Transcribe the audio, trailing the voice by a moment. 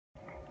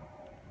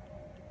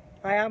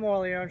Hi, I'm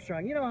Wally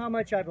Armstrong. You know how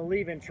much I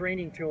believe in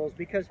training tools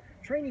because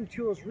training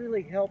tools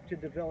really help to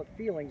develop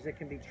feelings that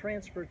can be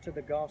transferred to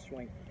the golf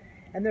swing.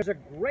 And there's a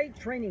great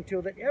training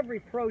tool that every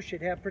pro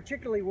should have,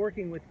 particularly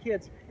working with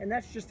kids, and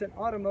that's just an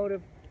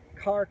automotive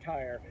car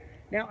tire.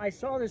 Now, I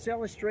saw this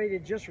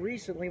illustrated just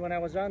recently when I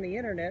was on the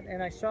internet,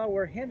 and I saw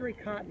where Henry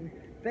Cotton,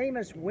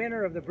 famous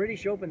winner of the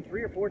British Open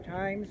 3 or 4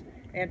 times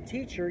and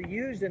teacher,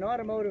 used an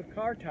automotive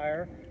car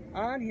tire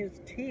on his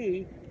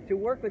tee to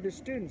work with his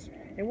students.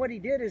 And what he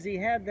did is he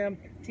had them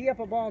tee up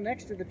a ball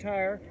next to the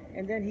tire,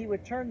 and then he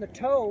would turn the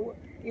toe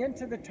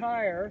into the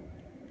tire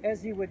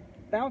as he would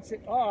bounce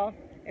it off,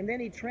 and then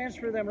he'd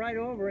transfer them right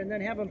over and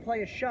then have them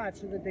play a shot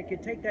so that they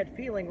could take that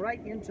feeling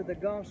right into the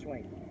golf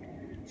swing.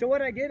 So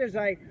what I did is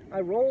I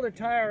rolled a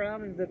tire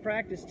out into the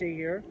practice tee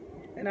here,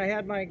 and I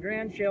had my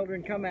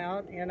grandchildren come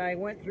out, and I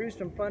went through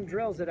some fun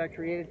drills that I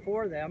created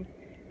for them.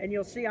 And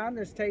you'll see on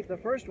this tape, the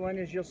first one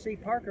is you'll see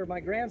Parker,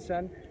 my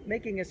grandson,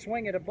 making a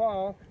swing at a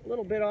ball, a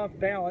little bit off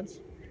balance.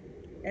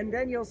 And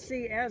then you'll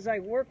see as I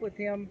work with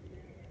him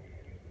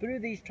through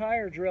these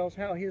tire drills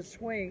how his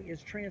swing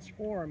is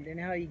transformed and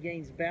how he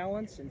gains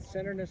balance and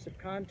centerness of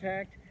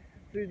contact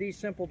through these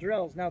simple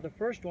drills. Now the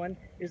first one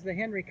is the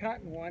Henry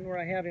Cotton one, where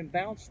I have him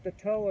bounce the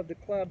toe of the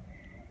club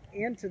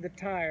into the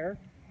tire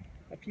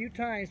a few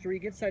times where he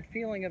gets that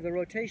feeling of the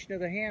rotation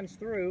of the hands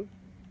through.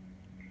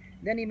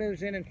 Then he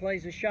moves in and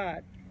plays a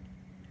shot.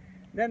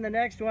 Then the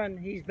next one,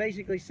 he's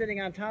basically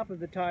sitting on top of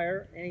the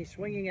tire and he's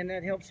swinging, and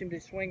that helps him to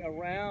swing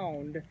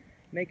around,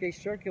 make a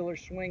circular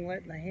swing,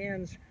 letting the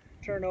hands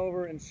turn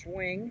over and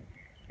swing.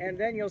 And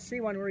then you'll see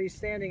one where he's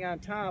standing on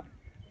top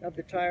of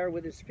the tire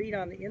with his feet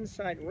on the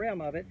inside rim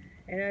of it,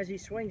 and as he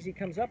swings he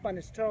comes up on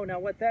his toe. Now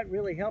what that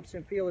really helps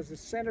him feel is the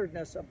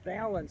centeredness of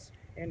balance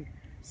and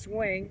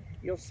swing.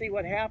 You'll see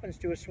what happens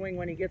to a swing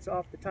when he gets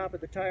off the top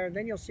of the tire, and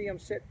then you'll see him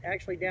sit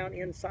actually down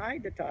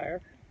inside the tire,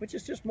 which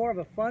is just more of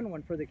a fun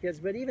one for the kids.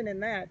 But even in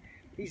that,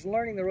 he's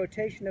learning the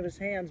rotation of his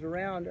hands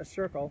around a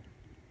circle.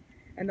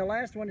 And the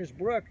last one is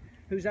Brooke,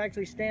 who's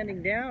actually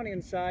standing down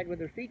inside with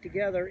her feet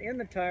together in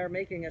the tire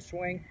making a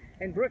swing.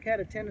 And Brooke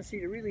had a tendency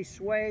to really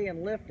sway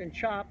and lift and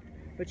chop,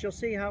 but you'll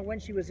see how when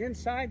she was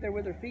inside there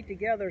with her feet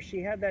together,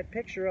 she had that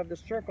picture of the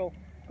circle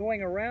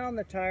going around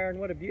the tire, and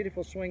what a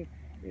beautiful swing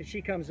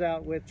she comes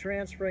out with,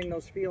 transferring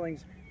those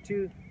feelings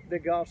to the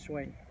golf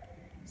swing.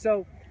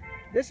 So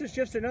this is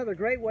just another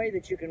great way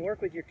that you can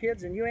work with your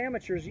kids, and you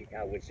amateurs,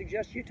 I would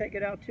suggest you take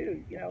it out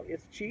too. You know,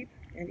 it's cheap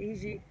and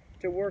easy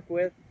to work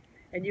with,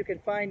 and you can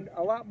find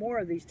a lot more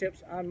of these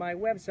tips on my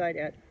website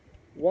at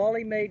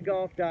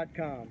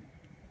wallymadegolf.com.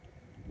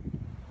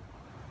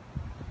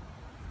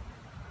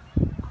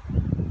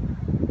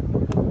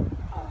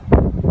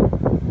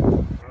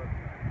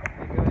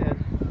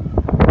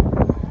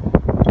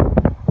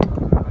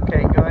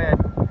 Okay, go ahead.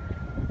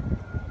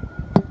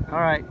 All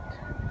right.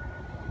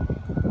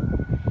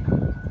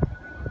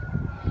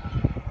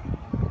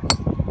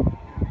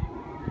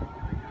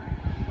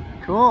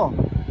 Cool.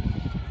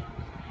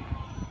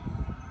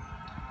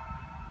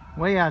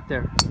 Way out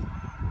there.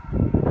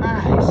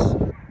 Nice.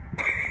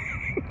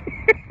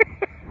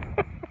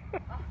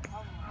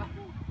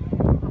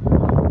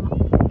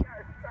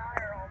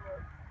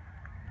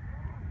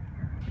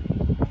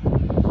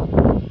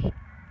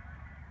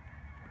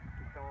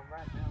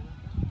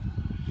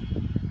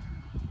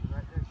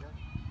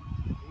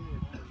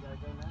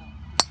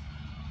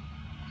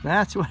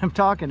 That's what I'm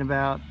talking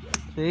about.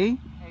 See?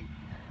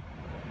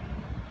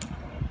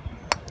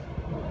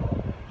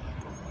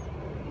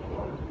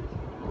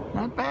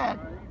 Not bad.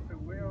 He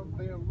said, well,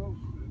 they're loose,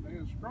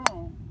 they're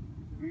strong.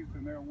 He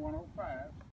said they're 105.